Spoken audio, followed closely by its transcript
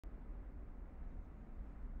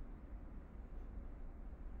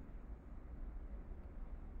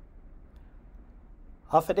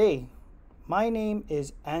Half a day. My name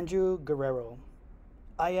is Andrew Guerrero.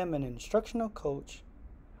 I am an instructional coach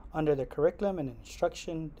under the Curriculum and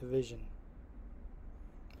Instruction Division.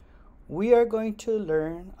 We are going to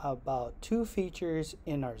learn about two features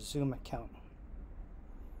in our Zoom account.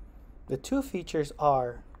 The two features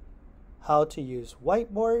are how to use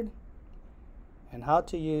whiteboard and how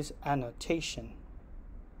to use annotation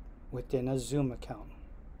within a Zoom account.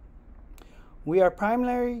 We are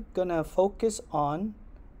primarily going to focus on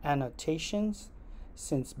annotations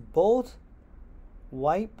since both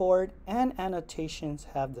whiteboard and annotations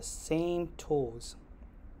have the same tools.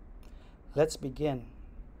 Let's begin.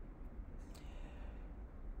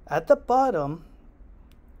 At the bottom,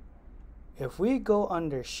 if we go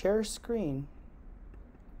under Share Screen,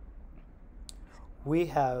 we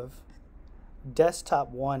have Desktop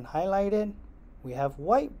 1 highlighted. We have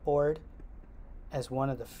Whiteboard as one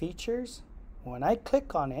of the features. When I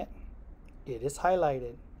click on it, it is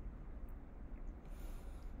highlighted.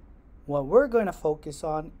 What we're going to focus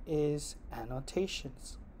on is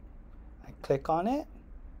annotations. I click on it.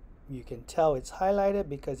 You can tell it's highlighted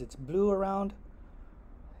because it's blue around.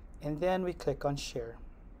 And then we click on Share.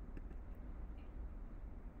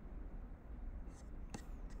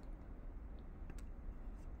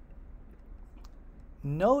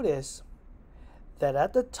 Notice that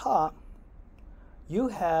at the top, you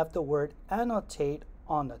have the word Annotate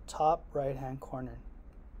on the top right-hand corner.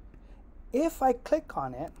 If I click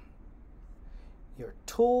on it, your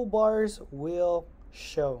toolbars will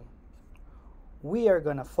show. We are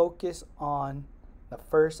going to focus on the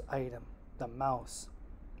first item, the mouse.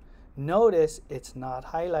 Notice it's not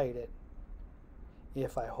highlighted.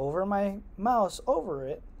 If I hover my mouse over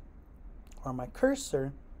it, or my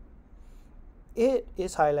cursor, it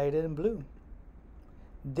is highlighted in blue.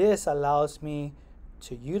 This allows me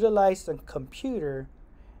to utilize the computer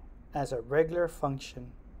as a regular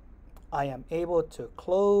function. I am able to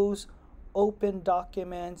close, open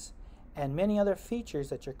documents, and many other features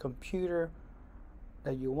that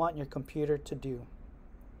you want your computer to do.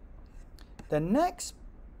 The next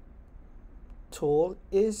tool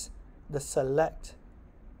is the Select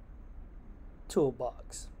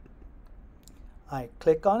toolbox. I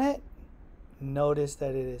click on it, notice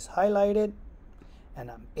that it is highlighted, and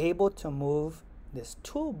I'm able to move this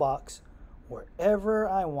toolbox wherever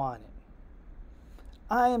I want it.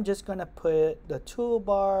 I am just going to put the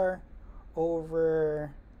toolbar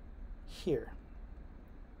over here.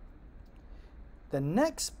 The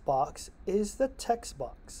next box is the text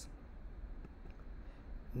box.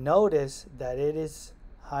 Notice that it is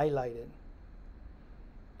highlighted.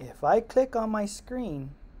 If I click on my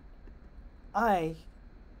screen, I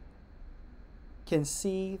can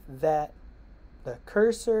see that the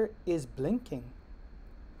cursor is blinking.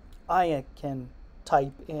 I can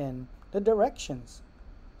type in the directions,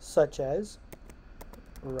 such as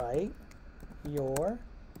write your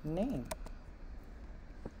name.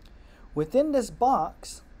 Within this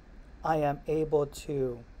box, I am able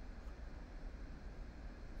to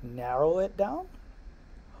narrow it down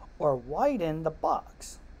or widen the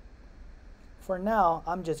box. For now,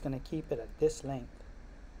 I'm just going to keep it at this length.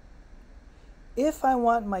 If I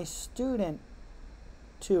want my student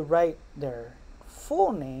to write their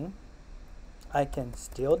full name, I can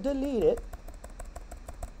still delete it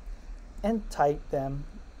and type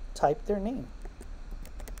their name.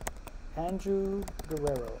 Andrew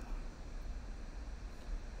Guerrero.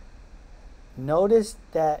 Notice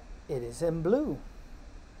that it is in blue.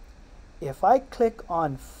 If I click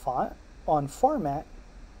on Format,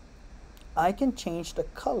 I can change the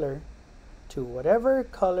color to whatever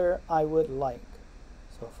color I would like.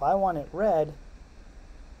 So if I want it red,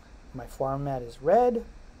 my format is red,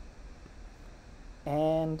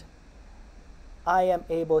 and I am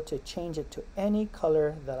able to change it to any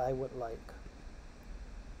color that I would like.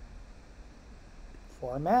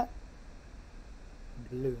 Format,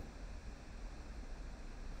 blue.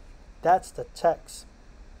 That's the text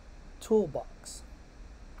toolbox.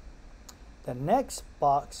 The next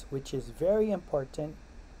box, which is very important,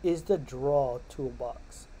 is the Draw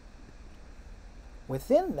toolbox.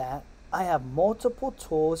 Within that, I have multiple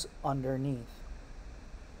tools underneath.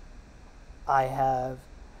 I have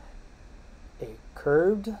a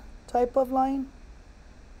curved type of line,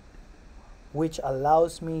 which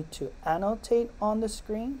allows me to annotate on the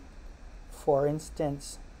screen. For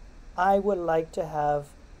instance, I would like to have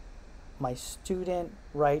my student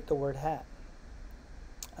write the word hat.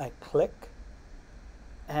 I click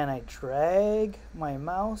and I drag my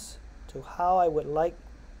mouse to how I would like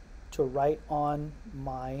to write on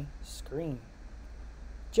my screen,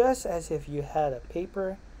 just as if you had a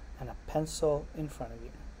paper and a pencil in front of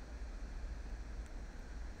you.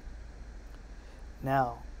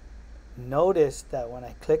 Now, notice that when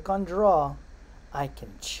I click on draw, I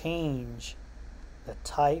can change the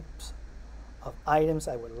types of items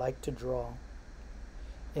I would like to draw.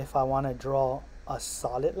 If I want to draw a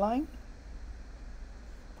solid line,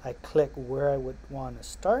 I click where I would want to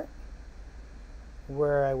start,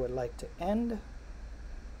 where I would like to end,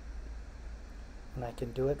 and I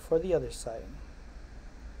can do it for the other side.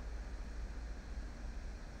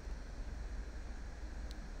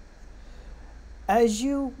 As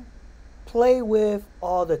you play with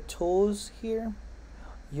all the tools here,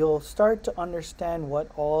 you'll start to understand what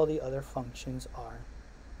all the other functions are.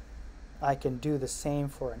 I can do the same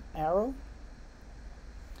for an arrow.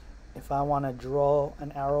 If I want to draw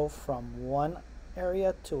an arrow from one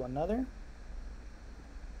area to another,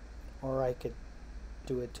 or I could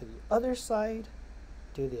do it to the other side,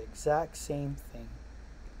 do the exact same thing.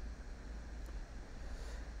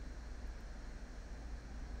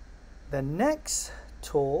 The next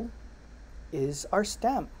tool is our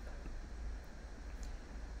stamp.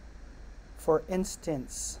 For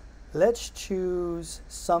instance, let's choose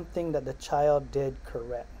something that the child did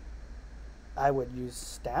correct. I would use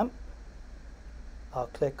stamp. I'll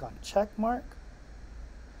click on check mark,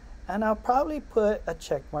 and I'll probably put a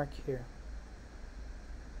check mark here.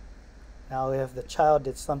 Now if the child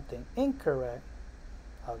did something incorrect,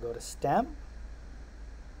 I'll go to stamp,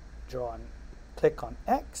 draw and click on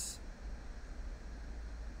X,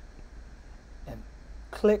 and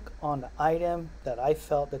click on the item that I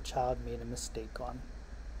felt the child made a mistake on.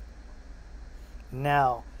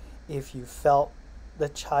 Now, if you felt the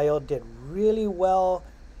child did really well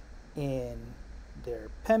in their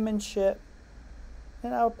penmanship,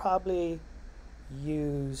 then I'll probably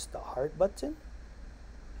use the heart button,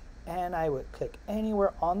 and I would click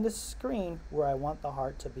anywhere on the screen where I want the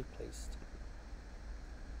heart to be placed.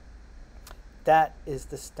 That is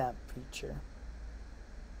the stamp feature.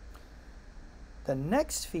 The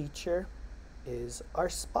next feature is our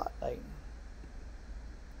spotlight.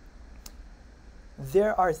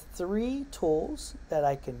 There are 3 tools that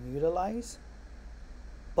I can utilize,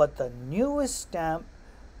 but the newest stamp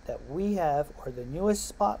that we have, or the newest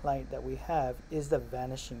spotlight that we have, is the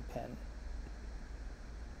Vanishing Pen.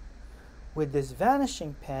 With this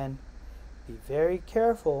Vanishing Pen, be very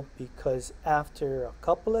careful, because after a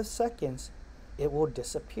couple of seconds, it will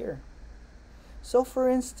disappear. So for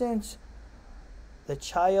instance, the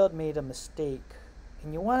child made a mistake,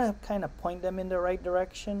 and you want to kind of point them in the right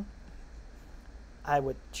direction. I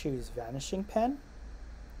would choose Vanishing Pen,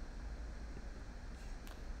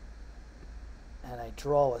 and I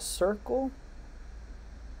draw a circle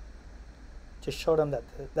to show them that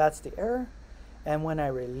that's the error. And when I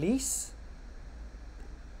release,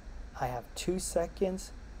 I have 2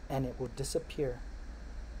 seconds and it will disappear.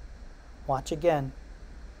 Watch again.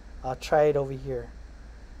 I'll try it over here.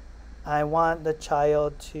 I want the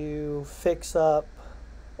child to fix up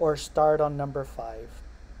or start on number 5.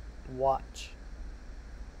 Watch.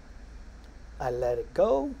 I let it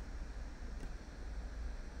go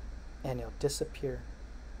and it'll disappear.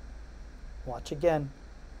 Watch again.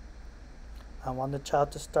 I want the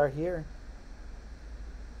child to start here.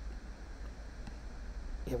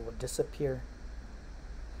 It will disappear.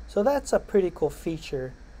 So that's a pretty cool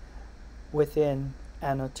feature within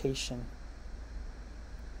annotation.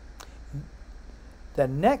 The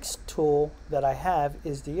next tool that I have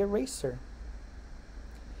is the eraser.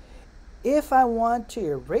 If I want to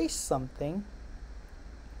erase something,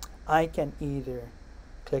 I can either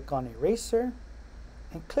click on eraser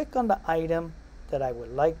and click on the item that I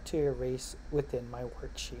would like to erase within my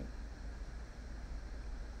worksheet.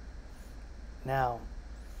 Now,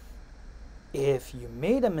 if you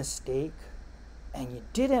made a mistake and you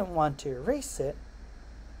didn't want to erase it,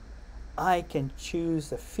 I can choose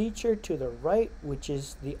the feature to the right, which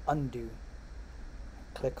is the undo.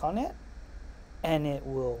 Click on it and it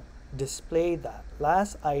will display that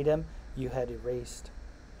last item you had erased.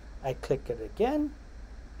 I click it again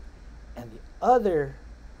and the other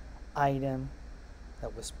item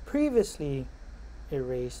that was previously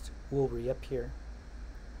erased will reappear.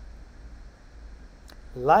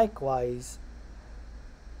 Likewise,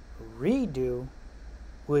 redo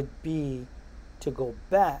would be to go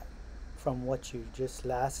back from what you just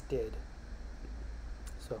last did.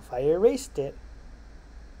 So if I erased it,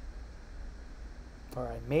 or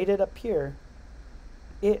I made it appear,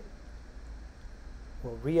 it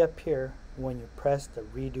will reappear when you press the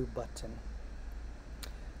redo button.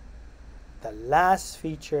 The last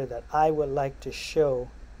feature that I would like to show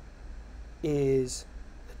is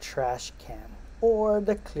the trash can or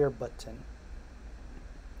the clear button.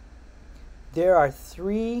 There are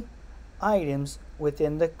 3 items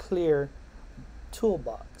within the clear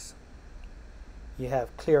toolbox. You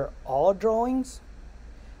have clear all drawings,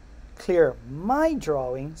 clear my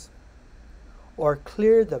drawings, or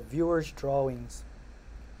clear the viewer's drawings.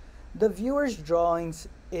 The viewer's drawings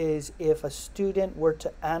is if a student were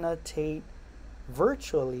to annotate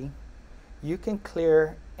virtually, you can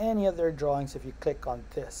clear any of their drawings if you click on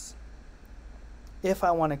this. If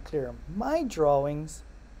I want to clear my drawings,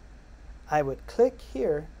 I would click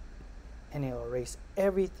here and it'll erase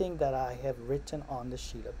everything that I have written on the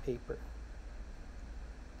sheet of paper.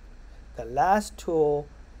 The last tool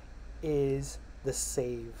is the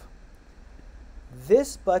save.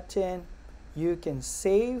 This button, you can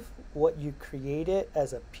save what you created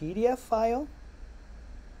as a PDF file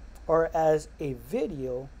or as a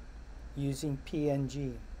video using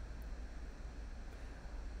PNG.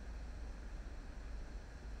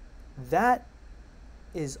 That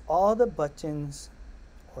is all the buttons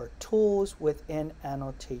or tools within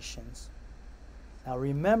annotations. Now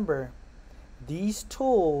remember, these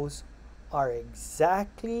tools are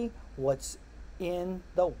exactly what's in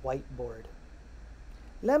the whiteboard.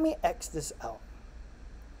 Let me X this out.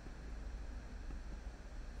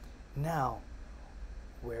 Now,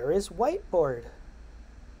 where is whiteboard?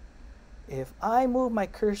 If I move my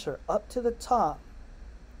cursor up to the top,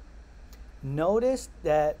 notice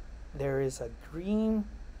that there is a green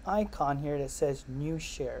icon here that says New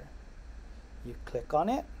Share. You click on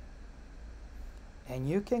it, and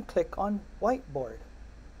you can click on Whiteboard.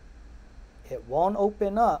 It won't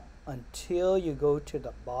open up until you go to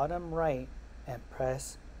the bottom right and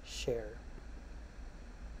press Share.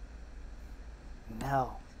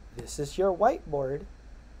 Now, this is your whiteboard,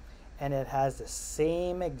 and it has the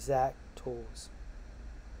same exact tools.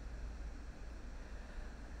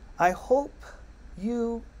 I hope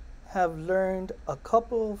you have learned a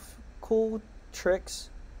couple of cool tricks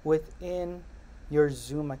within your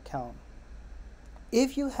Zoom account.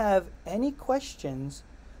 If you have any questions,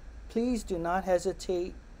 please do not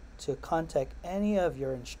hesitate to contact any of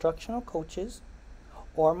your instructional coaches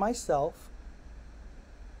or myself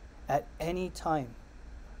at any time.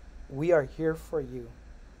 We are here for you.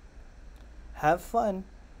 Have fun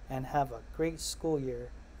and have a great school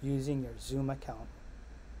year using your Zoom account.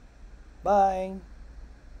 Bye.